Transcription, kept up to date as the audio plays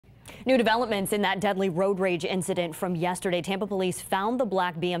New developments in that deadly road rage incident from yesterday. Tampa police found the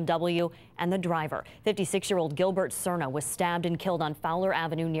black BMW and the driver. 56-year-old Gilbert Cerna was stabbed and killed on Fowler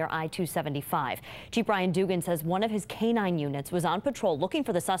Avenue near I-275. Chief Brian Dugan says one of his canine units was on patrol looking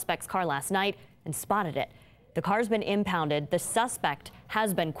for the suspect's car last night and spotted it. The car's been impounded. The suspect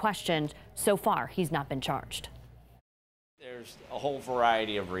has been questioned. So far, he's not been charged. There's a whole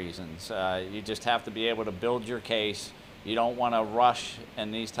variety of reasons. You just have to be able to build your case. You don't want to rush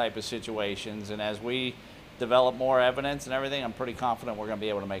in these type of situations, and as we develop more evidence and everything, I'm pretty confident we're going to be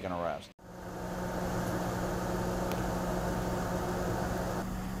able to make an arrest.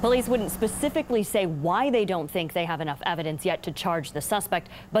 Police wouldn't specifically say why they don't think they have enough evidence yet to charge the suspect,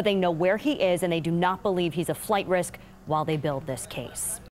 but they know where he is and they do not believe he's a flight risk while they build this case.